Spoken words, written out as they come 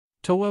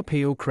Toa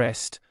Payoh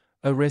Crest,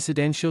 a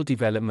residential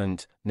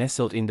development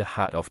nestled in the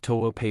heart of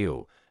Toa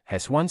Payoh,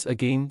 has once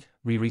again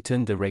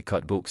rewritten the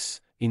record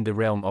books in the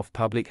realm of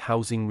public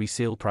housing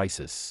resale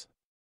prices.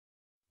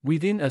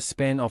 Within a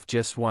span of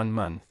just 1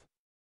 month,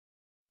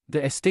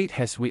 the estate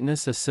has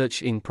witnessed a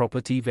surge in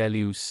property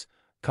values,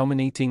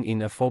 culminating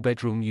in a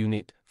 4-bedroom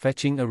unit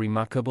fetching a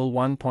remarkable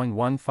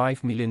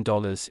 $1.15 million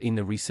in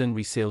a recent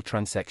resale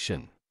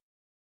transaction.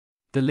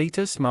 The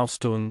latest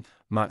milestone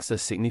marks a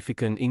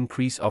significant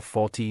increase of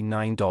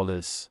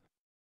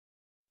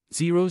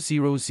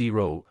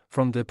 $49,000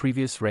 from the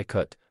previous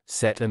record,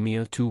 set a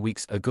mere 2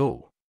 weeks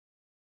ago.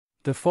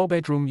 The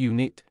 4-bedroom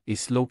unit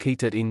is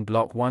located in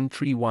Block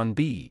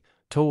 131B,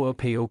 Toa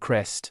Payoh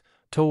Crest,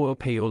 Toa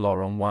Payoh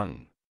Lorong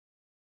 1.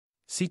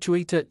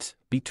 Situated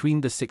between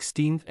the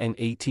 16th and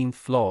 18th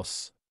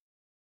floors,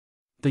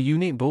 the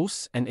unit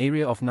boasts an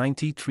area of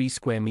 93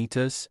 square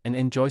meters and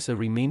enjoys a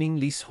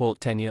remaining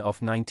leasehold tenure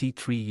of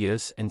 93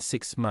 years and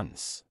 6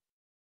 months.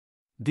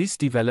 This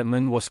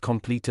development was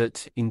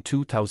completed in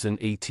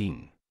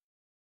 2018.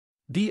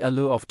 The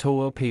allure of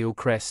Toa Payoh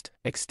Crest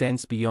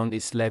extends beyond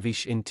its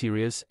lavish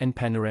interiors and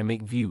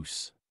panoramic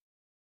views.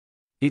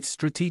 Its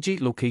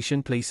strategic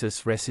location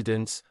places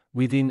residents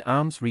within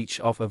arm's reach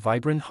of a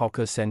vibrant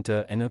hawker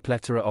center and a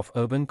plethora of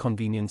urban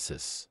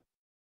conveniences.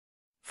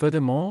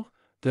 Furthermore,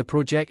 the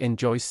project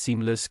enjoys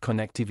seamless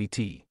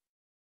connectivity,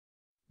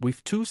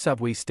 with 2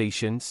 subway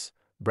stations,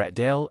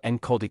 Braddell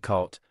and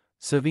Caldecott,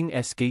 serving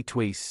as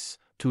gateways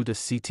to the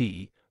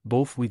city,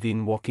 both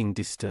within walking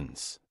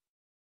distance.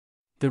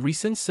 The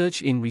recent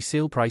surge in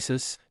resale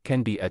prices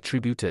can be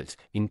attributed,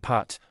 in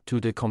part, to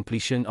the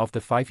completion of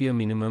the 5-year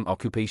minimum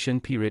occupation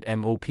period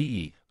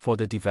 (MOPE) for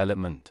the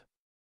development.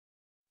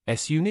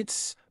 As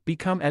units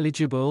become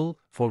eligible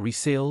for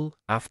resale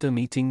after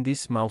meeting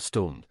this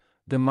milestone,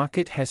 the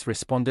market has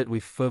responded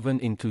with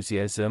fervent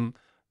enthusiasm,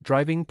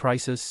 driving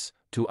prices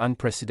to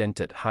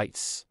unprecedented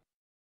heights.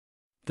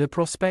 The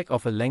prospect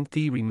of a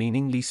lengthy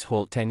remaining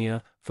leasehold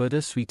tenure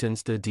further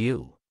sweetens the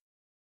deal,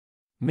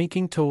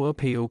 making Toa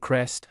Payoh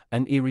Crest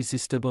an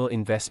irresistible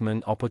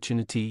investment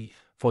opportunity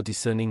for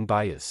discerning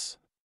buyers.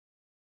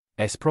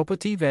 As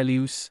property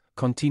values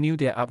continue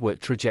their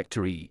upward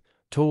trajectory,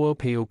 Toa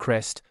Payoh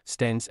Crest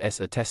stands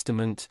as a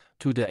testament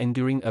to the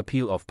enduring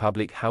appeal of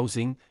public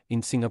housing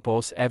in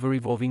Singapore's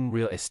ever-evolving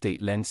real estate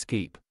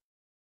landscape.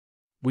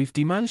 With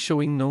demand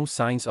showing no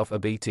signs of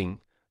abating,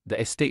 the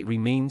estate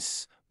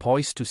remains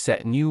poised to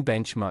set new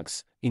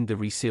benchmarks in the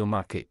resale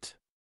market.